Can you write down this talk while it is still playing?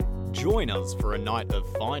Join us for a night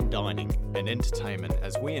of fine dining and entertainment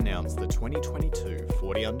as we announce the 2022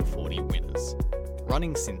 40 Under 40 winners.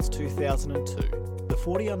 Running since 2002, the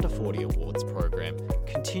 40 Under 40 Awards program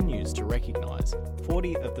continues to recognise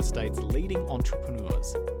 40 of the state's leading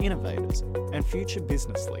entrepreneurs, innovators and future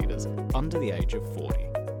business leaders under the age of 40.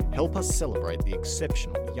 Help us celebrate the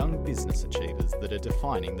exceptional young business achievers that are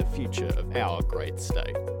defining the future of our great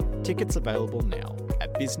state. Tickets available now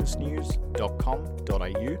at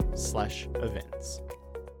businessnews.com.au/events.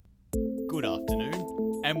 Good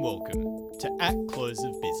afternoon and welcome to At Close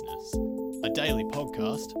of Business, a daily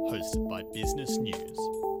podcast hosted by Business News.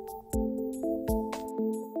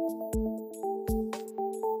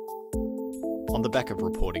 On the back of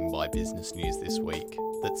reporting by Business News this week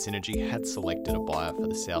that Synergy had selected a buyer for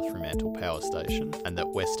the South Fremantle Power Station and that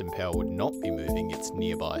Western Power would not be moving its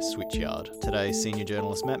nearby switchyard, today senior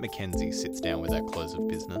journalist Matt McKenzie sits down with At Close of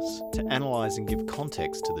Business to analyse and give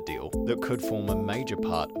context to the deal that could form a major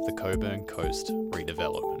part of the Cockburn Coast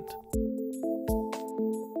redevelopment.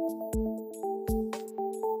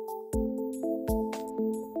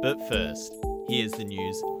 But first, here's the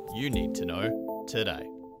news you need to know today.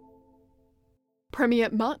 Premier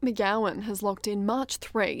Mark McGowan has locked in March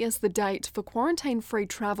 3 as the date for quarantine-free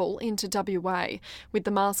travel into WA, with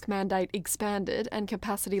the mask mandate expanded and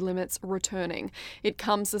capacity limits returning. It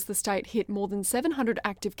comes as the state hit more than 700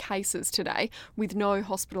 active cases today, with no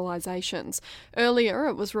hospitalisations. Earlier,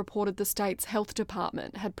 it was reported the state's health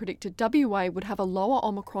department had predicted WA would have a lower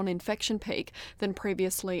Omicron infection peak than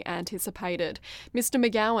previously anticipated. Mr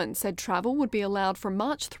McGowan said travel would be allowed from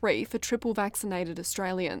March 3 for triple vaccinated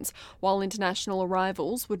Australians, while international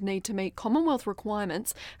arrivals would need to meet Commonwealth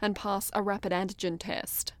requirements and pass a rapid antigen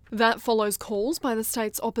test. That follows calls by the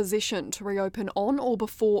state's opposition to reopen on or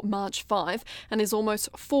before March 5 and is almost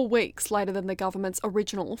 4 weeks later than the government's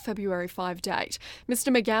original February 5 date.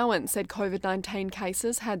 Mr McGowan said COVID-19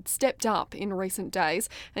 cases had stepped up in recent days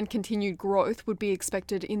and continued growth would be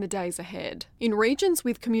expected in the days ahead. In regions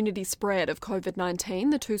with community spread of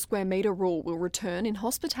COVID-19, the 2 square metre rule will return in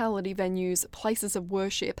hospitality venues, places of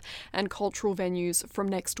worship and cultural venues from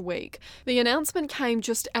next week. The announcement came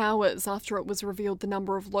just hours after it was revealed the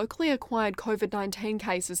number of locally acquired COVID-19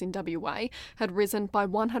 cases in WA had risen by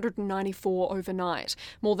 194 overnight,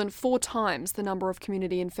 more than 4 times the number of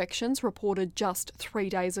community infections reported just 3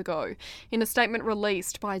 days ago. In a statement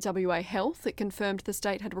released by WA Health, it confirmed the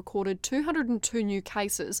state had recorded 202 new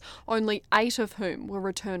cases, only 8 of whom were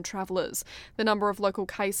returned travellers. The number of local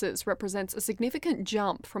cases represents a significant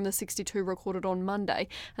jump from the 62 recorded on Monday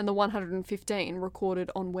and the 115 recorded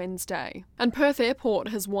on Wednesday. And Perth Airport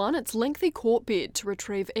has won its lengthy court bid to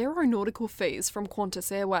retrieve aeronautical fees from Qantas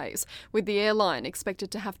Airways, with the airline expected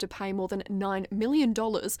to have to pay more than $9 million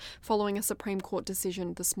following a Supreme Court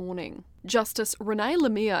decision this morning. Justice Renee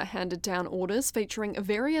Lemire handed down orders featuring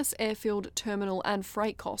various airfield, terminal and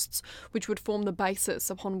freight costs, which would form the basis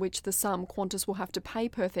upon which the sum Qantas will have to pay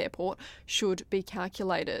Perth Airport should be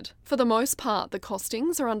calculated. For the most part, the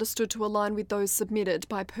costings are understood to align with those submitted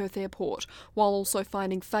by Perth Airport, while also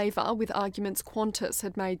finding favour with arguments Qantas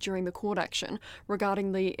had made during the court action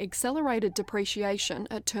regarding the accelerated depreciation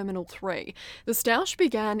at Terminal 3. The stoush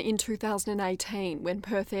began in 2018 when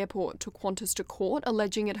Perth Airport took Qantas to court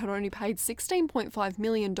alleging it had only paid $16.5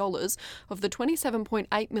 million of the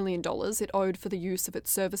 $27.8 million it owed for the use of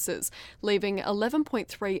its services, leaving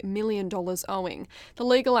 $11.3 million owing. The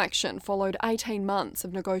legal action followed 18 months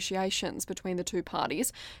of negotiations between the two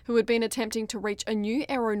parties, who had been attempting to reach a new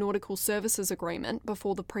aeronautical services agreement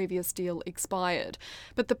before the previous deal expired.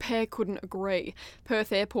 But the pair couldn't agree.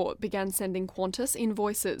 Perth Airport began sending Qantas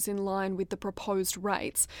invoices in line with the proposed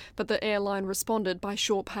rates, but the airline responded by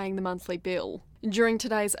short paying the monthly bill. During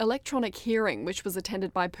today's electronic hearing, which was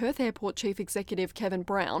attended by Perth Airport Chief Executive Kevin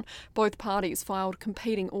Brown, both parties filed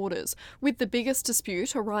competing orders, with the biggest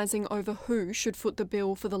dispute arising over who should foot the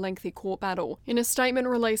bill for the lengthy court battle. In a statement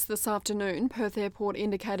released this afternoon, Perth Airport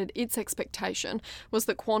indicated its expectation was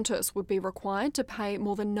that Qantas would be required to pay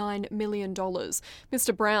more than $9 million.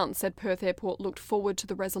 Mr Brown said Perth Airport looked forward to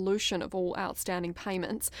the resolution of all outstanding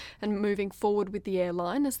payments and moving forward with the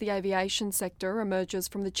airline as the aviation sector emerges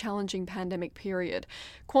from the challenging pandemic period.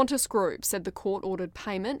 Qantas Group said the court-ordered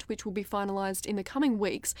payment, which will be finalised in the coming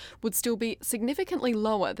weeks, would still be significantly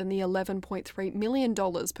lower than the $11.3 million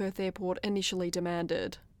Perth Airport initially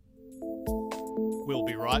demanded. We'll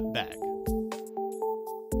be right back.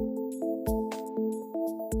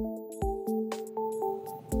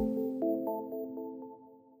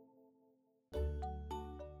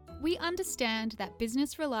 We understand that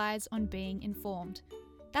business relies on being informed.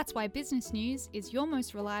 That's why Business News is your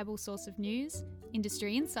most reliable source of news,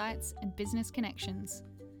 industry insights, and business connections.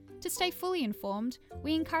 To stay fully informed,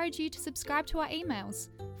 we encourage you to subscribe to our emails,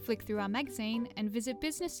 flick through our magazine and visit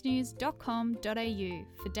businessnews.com.au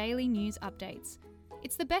for daily news updates.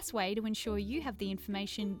 It's the best way to ensure you have the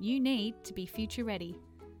information you need to be future ready.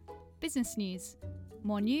 Business News.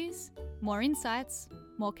 More news, more insights,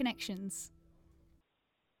 more connections.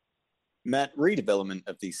 Matt, redevelopment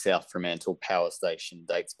of the South Fremantle Power Station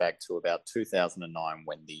dates back to about 2009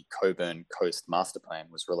 when the Cockburn Coast Master Plan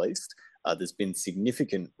was released. There's been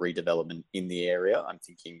significant redevelopment in the area. I'm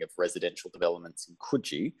thinking of residential developments in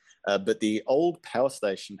Coogee, but the old power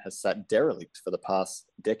station has sat derelict for the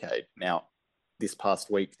past decade. Now, this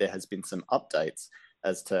past week, there has been some updates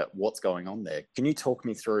as to what's going on there. Can you talk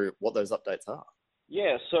me through what those updates are?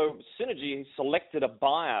 Yeah, so Synergy selected a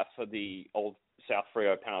buyer for the old South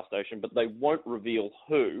Freo Power Station, but they won't reveal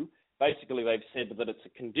who. Basically, they've said that it's a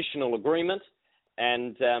conditional agreement,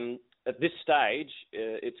 and at this stage,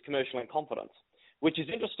 it's commercial in confidence, which is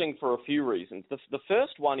interesting for a few reasons. The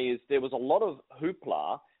first one is there was a lot of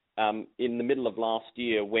hoopla in the middle of last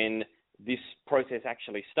year when this process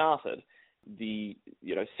actually started.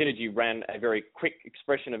 Synergy ran a very quick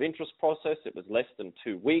expression of interest process. It was less than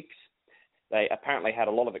 2 weeks. They apparently had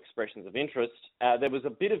a lot of expressions of interest. There was a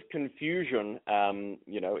bit of confusion,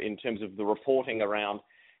 in terms of the reporting around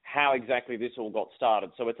how exactly this all got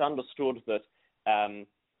started. So it's understood that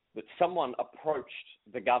that someone approached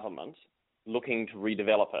the government looking to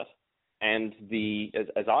redevelop it. And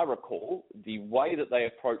as I recall, the way that they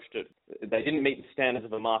approached it, they didn't meet the standards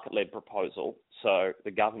of a market-led proposal. So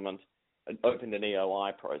the government opened an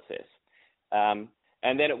EOI process. And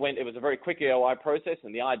then it was a very quick EOI process,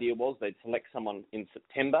 and the idea was they'd select someone in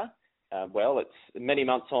September. It's many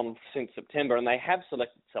months on since September, and they have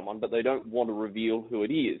selected someone, but they don't want to reveal who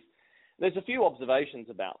it is. There's a few observations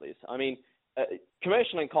about this. I mean,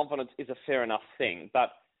 commercial in confidence is a fair enough thing,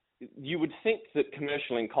 but you would think that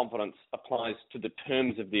commercial in confidence applies to the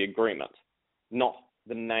terms of the agreement, not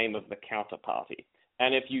the name of the counterparty.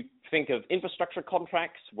 And if you think of infrastructure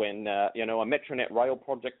contracts, when a Metronet rail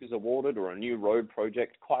project is awarded or a new road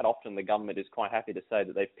project, quite often the government is quite happy to say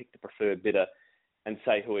that they've picked a preferred bidder and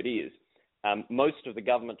say who it is. Most of the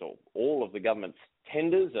government or all of the government's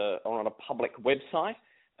tenders are on a public website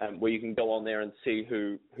where you can go on there and see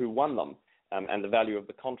who won them and the value of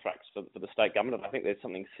the contracts for the state government. And I think there's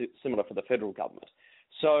something similar for the federal government.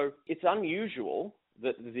 So it's unusual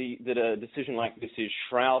that a decision like this is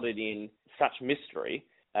shrouded in such mystery,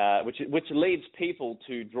 which leads people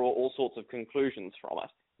to draw all sorts of conclusions from it.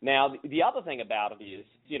 Now, the other thing about it is,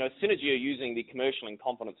 Synergy are using the commercial in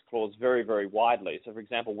confidence clause very, very widely. So, for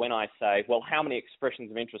example, when I say, well, how many expressions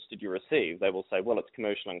of interest did you receive? They will say, well, it's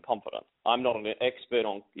commercial in confidence. I'm not an expert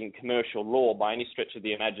in commercial law by any stretch of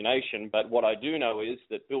the imagination, but what I do know is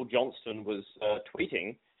that Bill Johnston was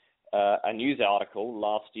tweeting a news article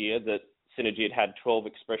last year that Synergy had 12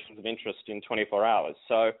 expressions of interest in 24 hours.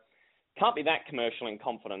 So can't be that commercial in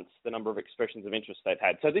confidence, the number of expressions of interest they've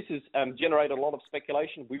had. So this has generated a lot of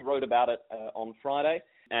speculation. We wrote about it on Friday,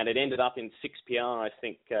 and it ended up in 6PR, I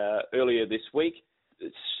think, earlier this week.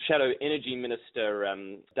 Shadow Energy Minister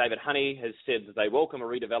David Honey has said that they welcome a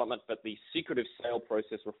redevelopment, but the secretive sale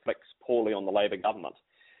process reflects poorly on the Labor government.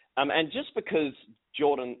 And just because,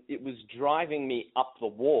 Jordan, it was driving me up the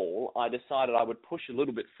wall, I decided I would push a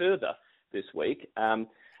little bit further this week.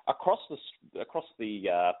 Across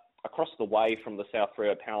the way from the South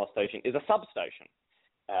Freo Power Station is a substation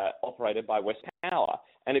operated by West Power.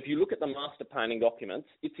 And if you look at the master planning documents,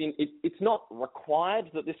 it's not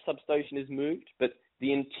required that this substation is moved, but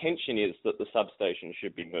the intention is that the substation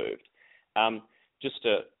should be moved. Just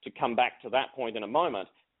to come back to that point in a moment,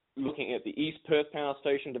 looking at the East Perth Power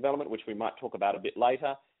Station development, which we might talk about a bit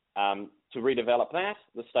later, to redevelop that,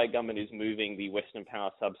 the state government is moving the Western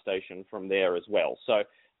Power substation from there as well. So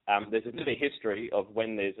there's a bit of a history of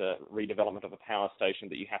when there's a redevelopment of a power station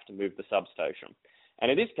that you have to move the substation.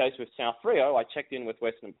 And in this case with South Freo, I checked in with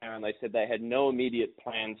Western Power and they said they had no immediate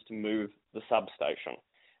plans to move the substation,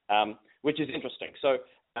 which is interesting. So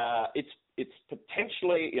it's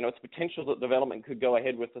potentially, it's potential that development could go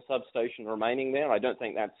ahead with the substation remaining there. I don't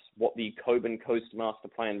think that's what the Cockburn Coast Master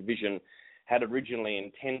Plan vision had originally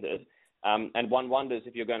intended. And one wonders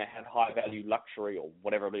if you're going to have high-value luxury or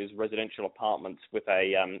whatever it is, residential apartments with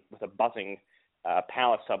a buzzing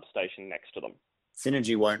power substation next to them.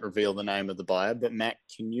 Synergy won't reveal the name of the buyer, but Matt,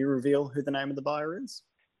 can you reveal who the name of the buyer is?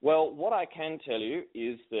 Well, what I can tell you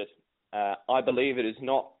is that I believe it is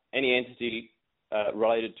not any entity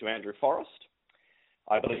related to Andrew Forrest.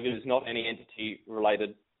 I believe it is not any entity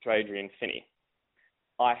related to Adrian Finney.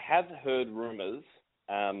 I have heard rumours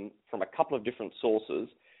from a couple of different sources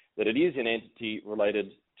that it is an entity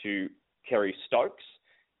related to Kerry Stokes,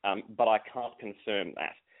 but I can't confirm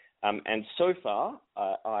that. And so far,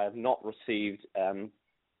 I have not received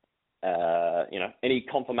any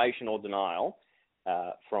confirmation or denial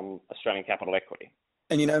from Australian Capital Equity.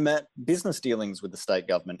 And, Matt, business dealings with the state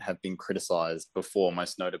government have been criticised before,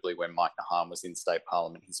 most notably when Mike Nahan was in state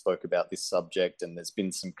parliament. He spoke about this subject and there's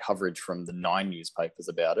been some coverage from the Nine newspapers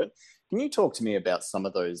about it. Can you talk to me about some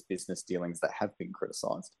of those business dealings that have been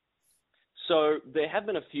criticised? So there have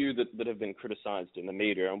been a few that have been criticised in the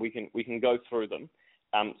media, and we can go through them.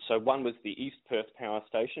 So one was the East Perth Power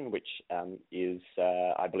Station, which is,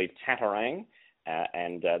 I believe, Tattarang,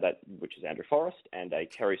 which is Andrew Forrest, and a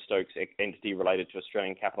Kerry Stokes entity related to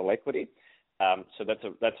Australian Capital Equity. So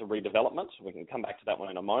that's a redevelopment. We can come back to that one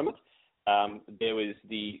in a moment. There was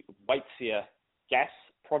the Waitsia gas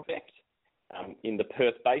project in the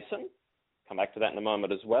Perth Basin. Come back to that in a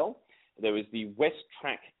moment as well. There was the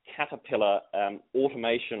WestTrac Caterpillar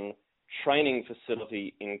automation training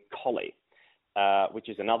facility in Collie, which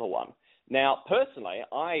is another one. Now, personally,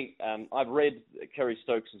 I've read Kerry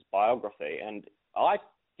Stokes' biography, and I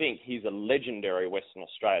think he's a legendary Western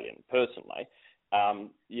Australian, personally.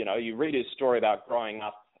 You read his story about growing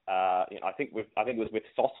up, I think it was with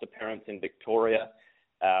foster parents in Victoria,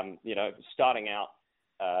 starting out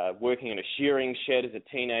working in a shearing shed as a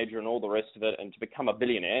teenager and all the rest of it, and to become a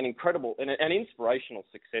billionaire. An incredible, an inspirational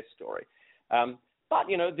success story. But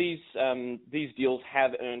these deals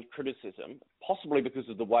have earned criticism, possibly because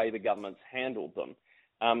of the way the government's handled them.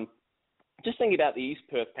 Just thinking about the East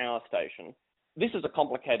Perth Power Station, this is a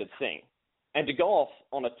complicated thing. And to go off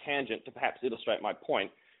on a tangent to perhaps illustrate my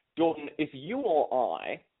point, Jordan, if you or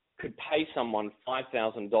I could pay someone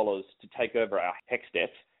 $5,000 to take over our HECS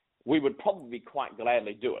debts, we would probably quite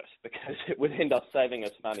gladly do it because it would end up saving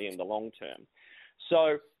us money in the long term.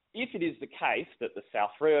 So if it is the case that the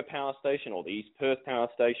South Freo Power Station or the East Perth Power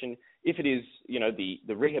Station, if it is,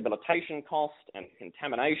 the rehabilitation cost and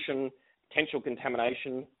potential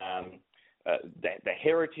contamination, the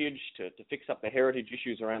heritage, to fix up the heritage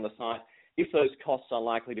issues around the site, if those costs are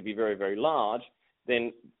likely to be very, very large,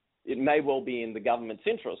 then it may well be in the government's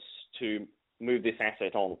interests to move this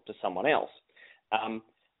asset on to someone else.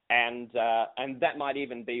 And that might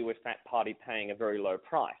even be with that party paying a very low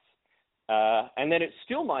price. And then it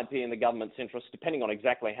still might be in the government's interest, depending on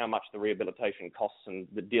exactly how much the rehabilitation costs and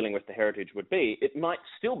the dealing with the heritage would be, it might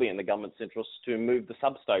still be in the government's interest to move the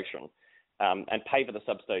substation and pay for the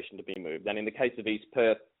substation to be moved. And in the case of East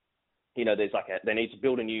Perth, they need to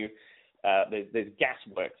build a new, there's gas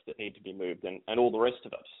works that need to be moved and all the rest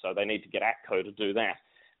of it. So they need to get ATCO to do that.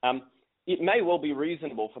 It may well be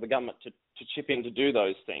reasonable for the government to chip in to do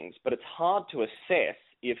those things, but it's hard to assess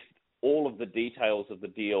if all of the details of the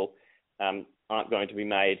deal aren't going to be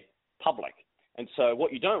made public. And so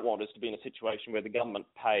what you don't want is to be in a situation where the government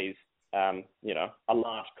pays, a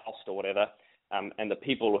large cost or whatever, and the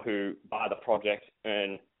people who buy the project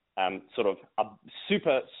earn sort of a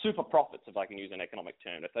super profits, if I can use an economic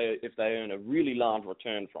term. If they earn a really large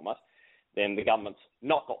return from it, then the government's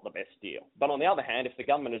not got the best deal. But on the other hand, if the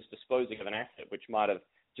government is disposing of an asset which might have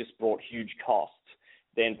just brought huge costs,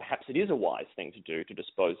 then perhaps it is a wise thing to do to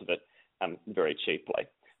dispose of it very cheaply.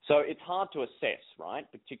 So it's hard to assess, right,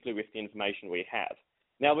 particularly with the information we have.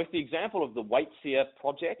 Now, with the example of the Waitsia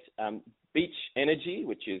project, Beach Energy,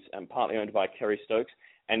 which is partly owned by Kerry Stokes,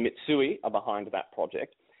 and Mitsui are behind that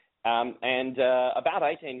project. About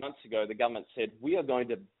 18 months ago, the government said, we are going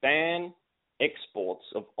to ban exports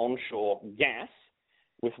of onshore gas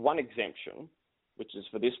with one exemption, which is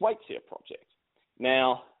for this Waitsia project.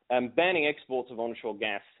 Now, banning exports of onshore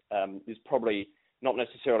gas is probably not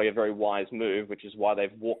necessarily a very wise move, which is why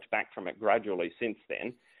they've walked back from it gradually since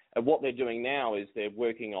then. And what they're doing now is they're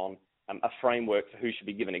working on a framework for who should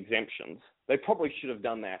be given exemptions. They probably should have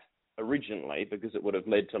done that originally because it would have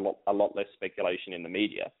led to a lot less speculation in the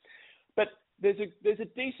media. But there's a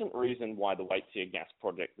decent reason why the Waitsia gas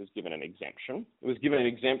project was given an exemption. It was given an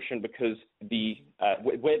exemption because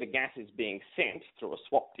where the gas is being sent through a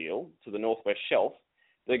swap deal to the Northwest Shelf,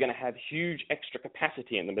 they're going to have huge extra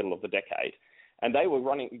capacity in the middle of the decade. And they were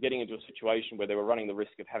getting into a situation where they were running the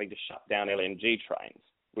risk of having to shut down LNG trains,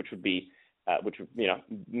 which would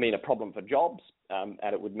mean a problem for jobs, and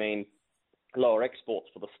it would mean lower exports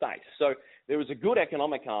for the state. So there was a good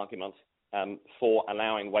economic argument for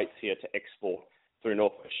allowing Waitsia to export through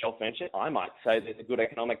Northwest Shelf Venture. I might say there's a good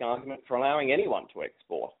economic argument for allowing anyone to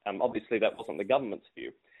export. Obviously, that wasn't the government's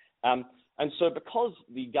view. And so because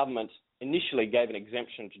the government initially gave an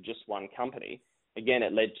exemption to just one company, again,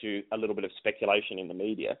 it led to a little bit of speculation in the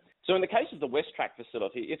media. So in the case of the WestTrac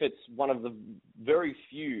facility, if it's one of the very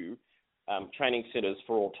few training centres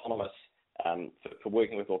for autonomous, for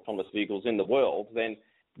working with autonomous vehicles in the world, then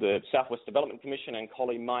the Southwest Development Commission and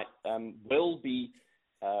Collie might well be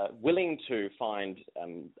willing to find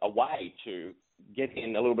a way to get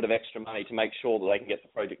in a little bit of extra money to make sure that they can get the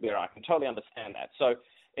project there. I can totally understand that. So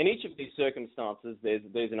in each of these circumstances,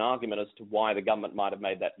 there's an argument as to why the government might have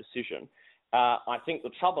made that decision. I think the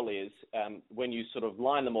trouble is when you sort of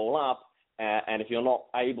line them all up, and if you're not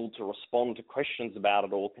able to respond to questions about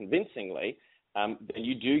it all convincingly, then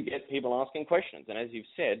you do get people asking questions. And as you've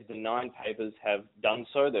said, the 9 papers have done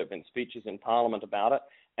so. There have been speeches in Parliament about it.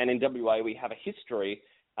 And in WA, we have a history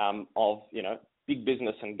of, big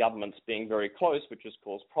business and governments being very close, which has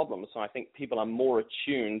caused problems. So I think people are more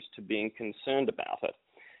attuned to being concerned about it.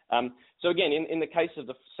 So again, in the case of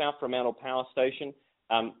the South Fremantle Power Station,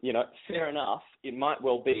 fair enough, it might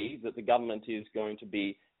well be that the government is going to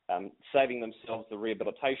be saving themselves the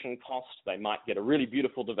rehabilitation cost. They might get a really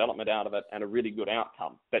beautiful development out of it and a really good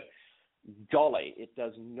outcome. But golly, it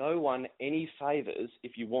does no one any favours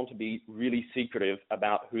if you want to be really secretive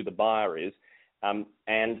about who the buyer is. And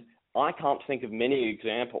I can't think of many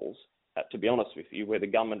examples, to be honest with you, where the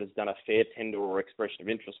government has done a fair tender or expression of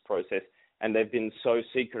interest process and they've been so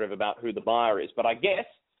secretive about who the buyer is. But I guess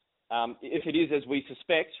if it is as we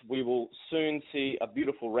suspect, we will soon see a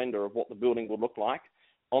beautiful render of what the building will look like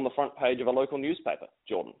on the front page of a local newspaper,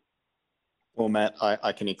 Jordan. Well, Matt,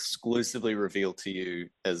 I can exclusively reveal to you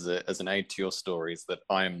as an aid to your stories that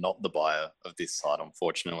I am not the buyer of this site,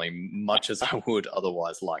 unfortunately, much as I would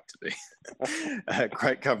otherwise like to be.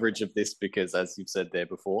 Great coverage of this because, as you've said there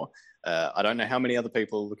before, I don't know how many other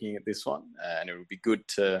people are looking at this one, and it would be good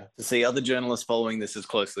to see other journalists following this as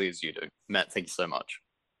closely as you do. Matt, thank you so much.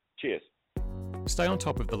 Cheers. Stay on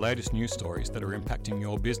top of the latest news stories that are impacting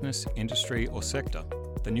your business, industry or sector.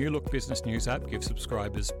 The New Look Business News app gives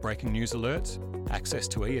subscribers breaking news alerts, access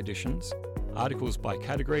to e-editions, articles by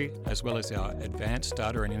category, as well as our advanced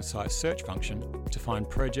data and insights search function to find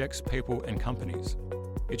projects, people and companies.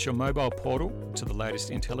 It's your mobile portal to the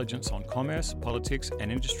latest intelligence on commerce, politics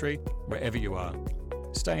and industry wherever you are.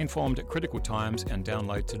 Stay informed at critical times and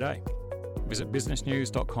download today. Visit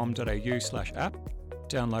businessnews.com.au/app,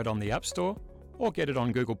 download on the App Store or get it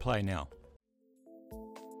on Google Play now.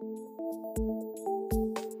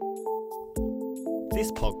 This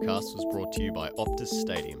podcast was brought to you by Optus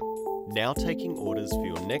Stadium, now taking orders for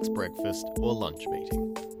your next breakfast or lunch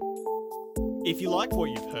meeting. If you like what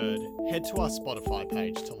you've heard, head to our Spotify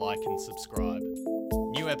page to like and subscribe.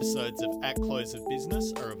 New episodes of At Close of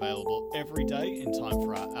Business are available every day in time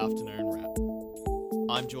for our afternoon wrap.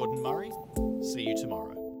 I'm Jordan Murray. See you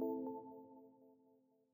tomorrow.